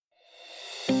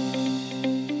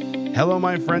Hello,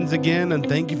 my friends, again, and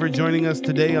thank you for joining us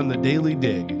today on the Daily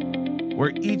Dig,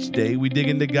 where each day we dig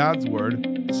into God's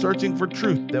Word, searching for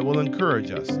truth that will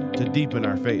encourage us to deepen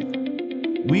our faith.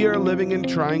 We are living in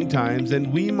trying times,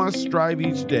 and we must strive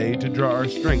each day to draw our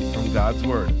strength from God's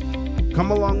Word.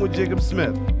 Come along with Jacob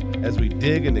Smith as we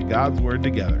dig into God's Word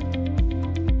together.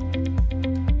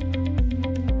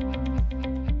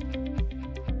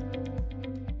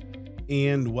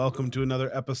 And welcome to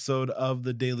another episode of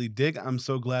the Daily Dig. I'm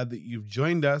so glad that you've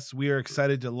joined us. We are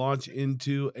excited to launch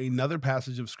into another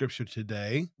passage of scripture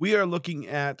today. We are looking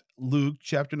at Luke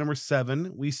chapter number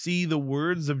 7. We see the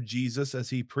words of Jesus as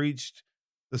he preached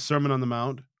the Sermon on the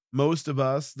Mount. Most of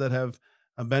us that have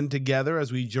been together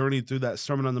as we journeyed through that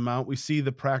Sermon on the Mount, we see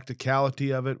the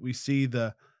practicality of it. We see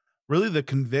the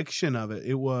conviction of it.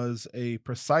 It was a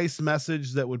precise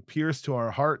message that would pierce to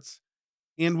our hearts.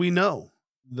 And we know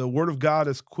the word of God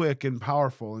is quick and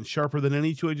powerful and sharper than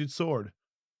any two-edged sword.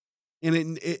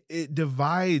 And it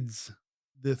divides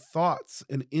the thoughts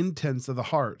and intents of the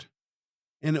heart.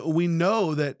 And we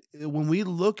know that when we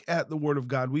look at the word of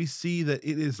God, we see that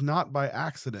it is not by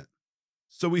accident.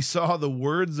 So we saw the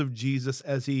words of Jesus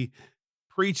as he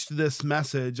preached this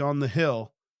message on the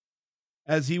hill,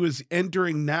 as he was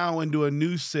entering now into a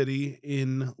new city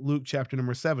in Luke chapter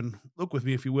number 7. Look with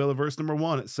me, if you will, at verse number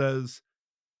 1. It says,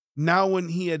 "Now when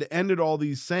he had ended all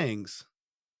these sayings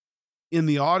in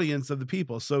the audience of the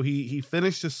people," so he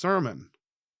finished his sermon.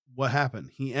 What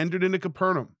happened? He entered into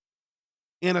Capernaum,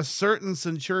 and a certain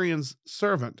centurion's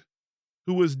servant,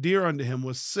 who was dear unto him,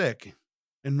 was sick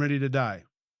and ready to die.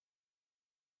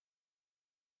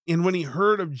 And when he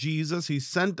heard of Jesus, he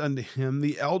sent unto him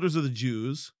the elders of the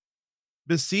Jews,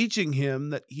 beseeching him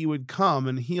that he would come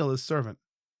and heal his servant.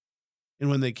 And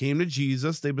when they came to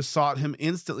Jesus, they besought him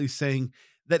instantly, saying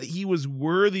that he was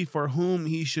worthy for whom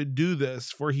he should do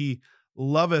this, for he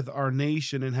loveth our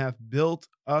nation and hath built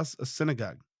us a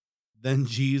synagogue. Then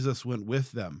Jesus went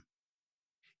with them.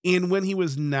 And when he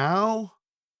was now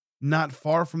not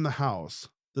far from the house,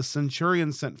 the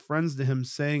centurion sent friends to him,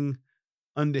 saying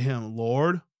unto him,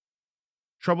 Lord,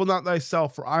 trouble not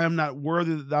thyself, for I am not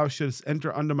worthy that thou shouldest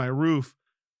enter under my roof.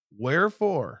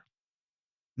 Wherefore,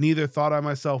 neither thought I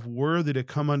myself worthy to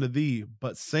come unto thee,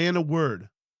 but saying a word,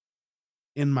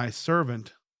 and my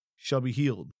servant shall be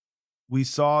healed. We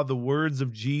saw the words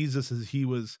of Jesus as he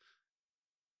was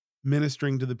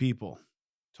ministering to the people,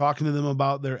 talking to them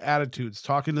about their attitudes,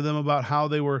 talking to them about how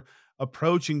they were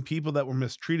approaching people that were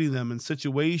mistreating them in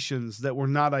situations that were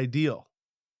not ideal.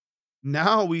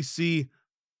 Now we see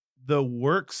the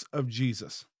works of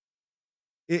Jesus.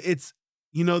 It's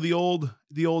the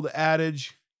old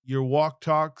adage, your walk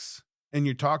talks and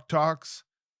your talk talks,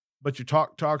 but your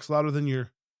talk talks louder than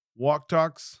your walk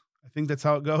talks. I think that's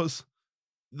how it goes.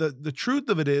 The truth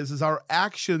of it is our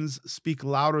actions speak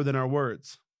louder than our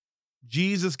words.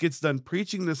 Jesus gets done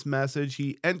preaching this message.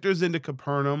 He enters into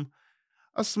Capernaum,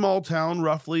 a small town,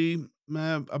 roughly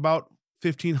about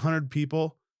 1,500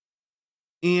 people.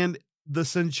 And the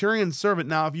centurion servant,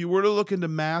 now, if you were to look into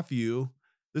Matthew,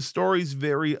 the stories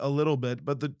vary a little bit,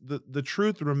 but the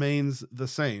truth remains the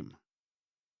same.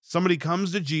 Somebody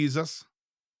comes to Jesus,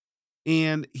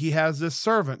 and he has this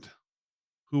servant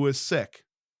who is sick.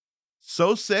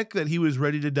 So sick that he was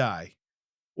ready to die,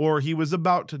 or he was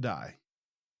about to die.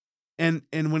 And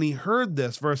when he heard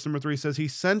this, verse number 3 says, he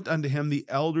sent unto him the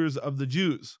elders of the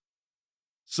Jews.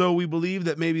 So we believe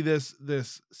that maybe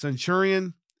this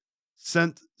centurion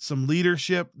sent some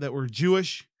leadership that were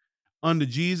Jewish unto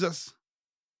Jesus,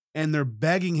 and they're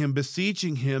begging him,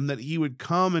 beseeching him that he would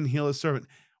come and heal his servant.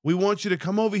 We want you to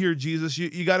come over here, Jesus.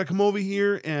 You got to come over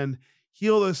here and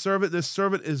heal this servant. This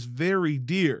servant is very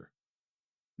dear.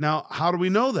 Now, how do we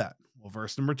know that? Well,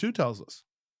 verse number 2 tells us,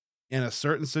 and a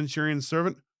certain centurion's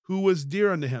servant who was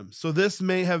dear unto him. So this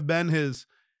may have been his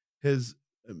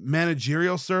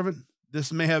managerial servant.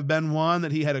 This may have been one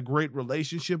that he had a great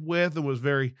relationship with and was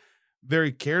very,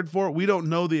 very cared for. We don't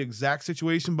know the exact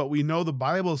situation, but we know the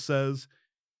Bible says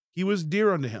he was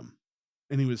dear unto him,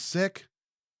 and he was sick,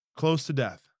 close to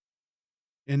death.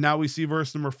 And now we see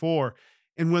verse number 4.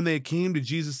 And when they came to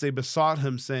Jesus, they besought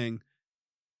him, saying,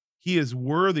 he is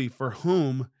worthy for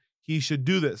whom he should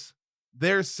do this.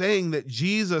 They're saying that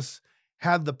Jesus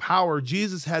had the power,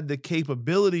 Jesus had the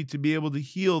capability to be able to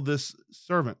heal this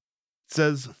servant. It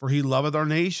says, for he loveth our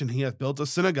nation, he hath built a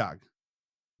synagogue.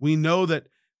 We know that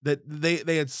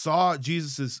they had saw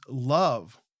Jesus's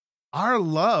love. Our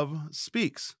love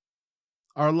speaks.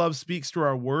 Our love speaks through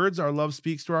our words. Our love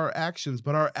speaks through our actions,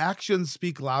 but our actions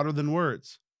speak louder than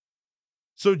words.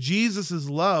 So Jesus's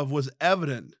love was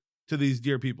evident to these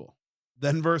dear people.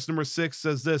 Then verse number 6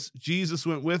 says this, Jesus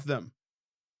went with them.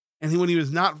 And when he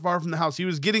was not far from the house, he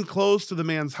was getting close to the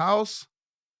man's house.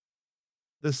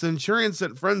 The centurion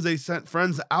sent friends. They sent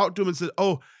friends out to him and said,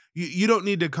 "Oh, you don't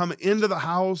need to come into the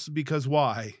house because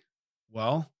why?"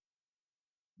 Well,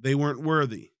 they weren't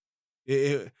worthy.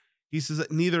 He says,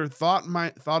 "Neither thought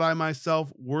I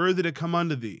myself worthy to come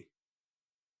unto thee."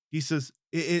 He says,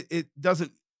 it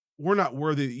doesn't. We're not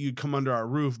worthy that you come under our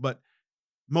roof, but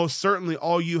most certainly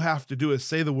all you have to do is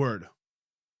say the word.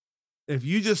 If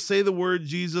you just say the word,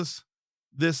 Jesus,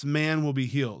 this man will be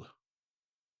healed.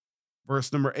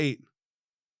 Verse number 8.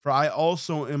 For I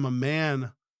also am a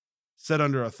man set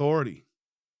under authority,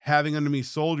 having unto me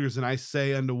soldiers, and I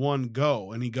say unto one,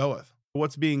 go, and he goeth.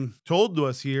 What's being told to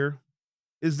us here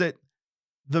is that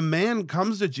the man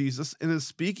comes to Jesus and is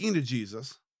speaking to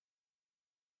Jesus,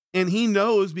 and he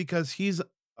knows, because he's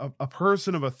a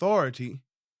person of authority,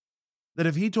 that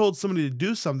if he told somebody to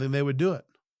do something, they would do it.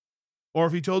 Or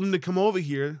if he told them to come over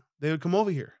here, they would come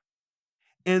over here.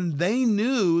 And they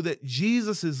knew that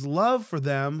Jesus' love for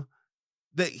them,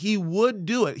 that he would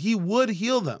do it. He would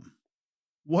heal them.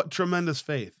 What tremendous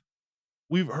faith.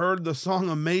 We've heard the song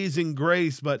Amazing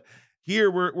Grace, but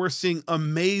here we're seeing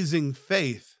amazing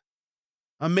faith.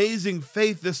 Amazing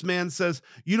faith. This man says,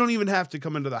 you don't even have to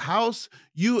come into the house.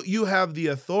 You have the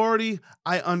authority.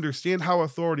 I understand how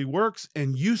authority works,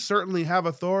 and you certainly have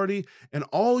authority. And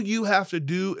all you have to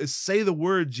do is say the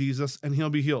word, Jesus, and he'll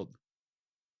be healed.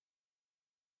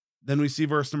 Then we see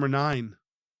verse number 9.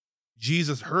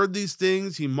 Jesus heard these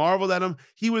things. He marveled at him.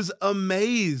 He was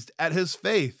amazed at his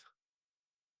faith.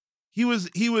 He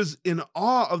was in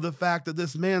awe of the fact that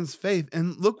this man's faith.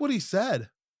 And look what he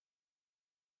said.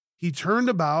 He turned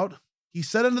about. He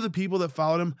said unto the people that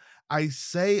followed him, I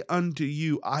say unto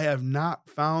you, I have not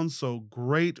found so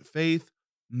great faith,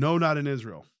 no, not in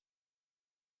Israel.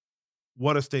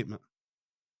 What a statement.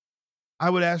 I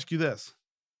would ask you this.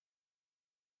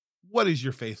 What is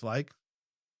your faith like?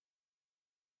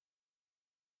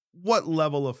 What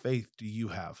level of faith do you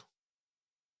have?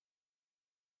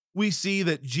 We see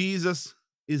that Jesus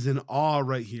is in awe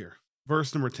right here.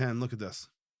 Verse number 10, look at this.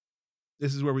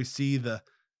 This is where we see the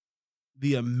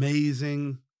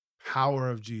amazing power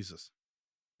of Jesus.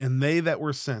 And they that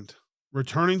were sent,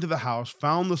 returning to the house,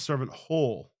 found the servant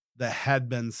whole that had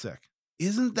been sick.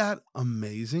 Isn't that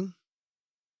amazing?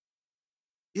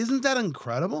 Isn't that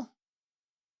incredible?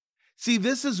 See,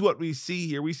 this is what we see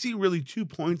here. We see really 2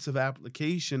 points of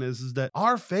application is that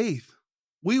our faith,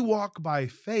 we walk by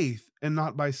faith and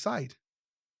not by sight.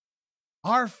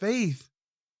 Our faith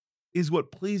is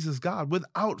what pleases God.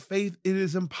 Without faith, it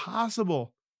is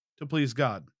impossible to please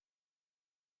God.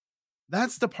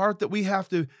 That's the part that we have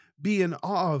to be in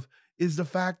awe of, is the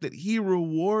fact that he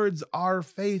rewards our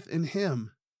faith in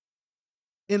him.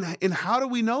 And how do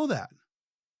we know that?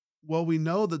 Well, we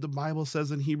know that the Bible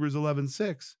says in Hebrews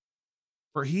 11:6,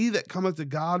 for he that cometh to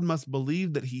God must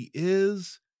believe that he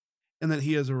is, and that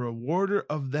he is a rewarder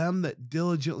of them that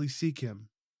diligently seek him.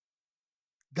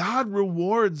 God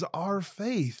rewards our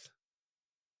faith.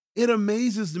 It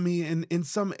amazes me in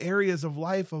some areas of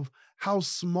life of how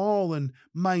small and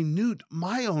minute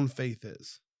my own faith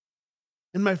is.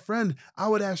 And my friend, I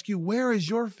would ask you, where is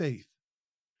your faith?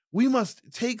 We must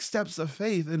take steps of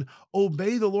faith and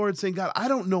obey the Lord, saying, God, I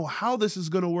don't know how this is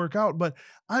going to work out, but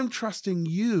I'm trusting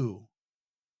you.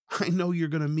 I know you're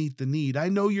going to meet the need. I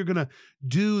know you're going to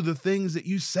do the things that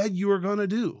you said you were going to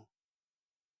do.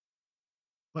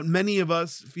 But many of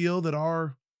us feel that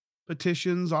our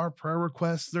petitions, our prayer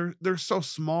requests, they're so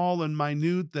small and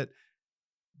minute that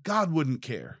God wouldn't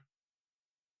care.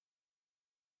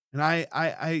 And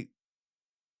I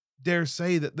dare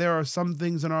say that there are some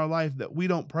things in our life that we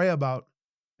don't pray about,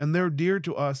 and they're dear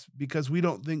to us because we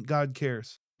don't think God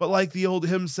cares. But like the old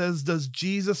hymn says, does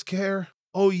Jesus care?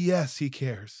 Oh, yes, he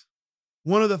cares.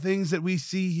 One of the things that we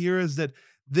see here is that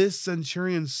this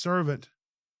centurion's servant,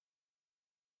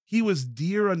 he was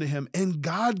dear unto him, and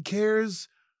God cares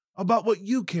about what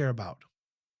you care about.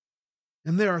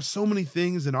 And there are so many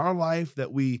things in our life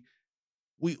that we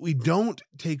don't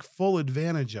take full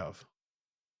advantage of.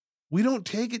 We don't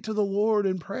take it to the Lord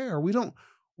in prayer. We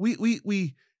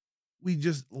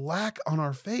just lack on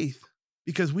our faith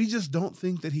because we just don't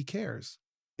think that he cares.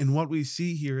 And what we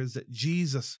see here is that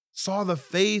Jesus saw the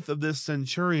faith of this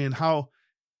centurion, how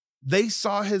they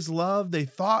saw his love. They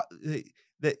thought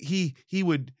that he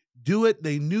would do it.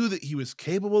 They knew that he was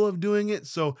capable of doing it.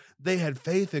 So they had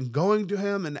faith in going to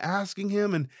him and asking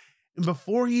him. And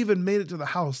before he even made it to the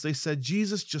house, they said,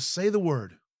 Jesus, just say the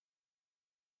word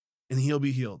and he'll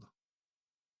be healed.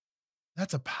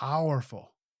 That's a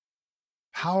powerful,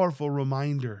 powerful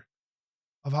reminder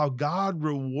of how God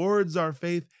rewards our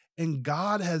faith, and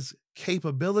God has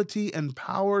capability and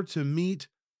power to meet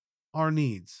our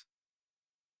needs.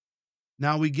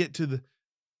 Now we get to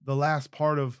the last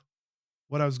part of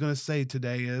what I was going to say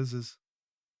today is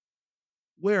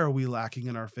where are we lacking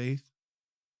in our faith?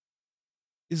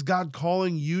 Is God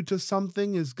calling you to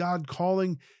something? Is God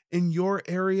calling in your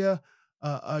area,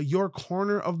 your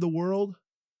corner of the world?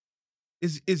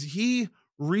 Is he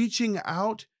reaching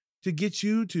out to get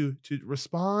you to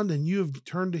respond and you have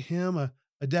turned to him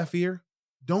a deaf ear?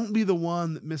 Don't be the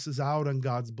one that misses out on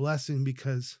God's blessing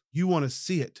because you want to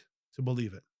see it to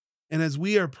believe it. And as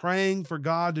we are praying for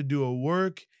God to do a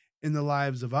work in the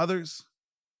lives of others,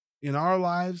 in our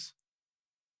lives,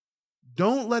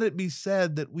 don't let it be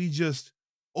said that we just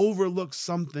overlook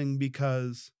something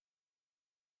because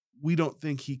we don't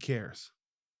think he cares.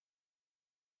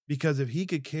 Because if he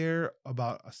could care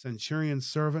about a centurion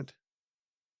servant,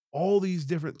 all these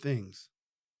different things,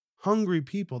 hungry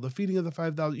people, the feeding of the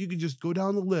 5,000, you could just go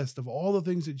down the list of all the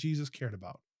things that Jesus cared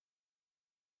about.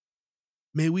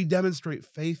 May we demonstrate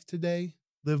faith today,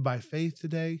 live by faith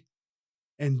today,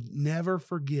 and never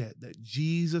forget that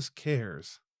Jesus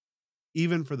cares,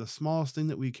 even for the smallest thing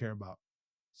that we care about,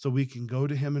 so we can go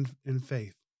to him in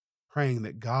faith, praying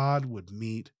that God would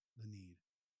meet the need.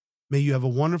 May you have a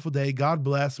wonderful day. God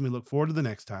bless, and we look forward to the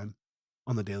next time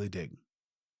on The Daily Dig.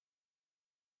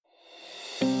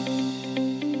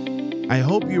 I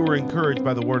hope you were encouraged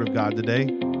by the Word of God today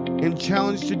and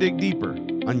challenged to dig deeper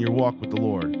on your walk with the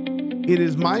Lord. It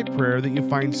is my prayer that you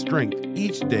find strength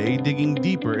each day digging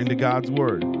deeper into God's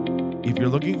Word. If you're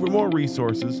looking for more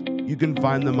resources, you can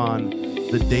find them on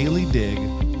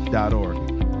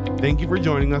thedailydig.org. Thank you for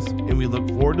joining us, and we look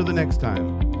forward to the next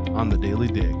time on The Daily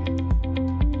Dig.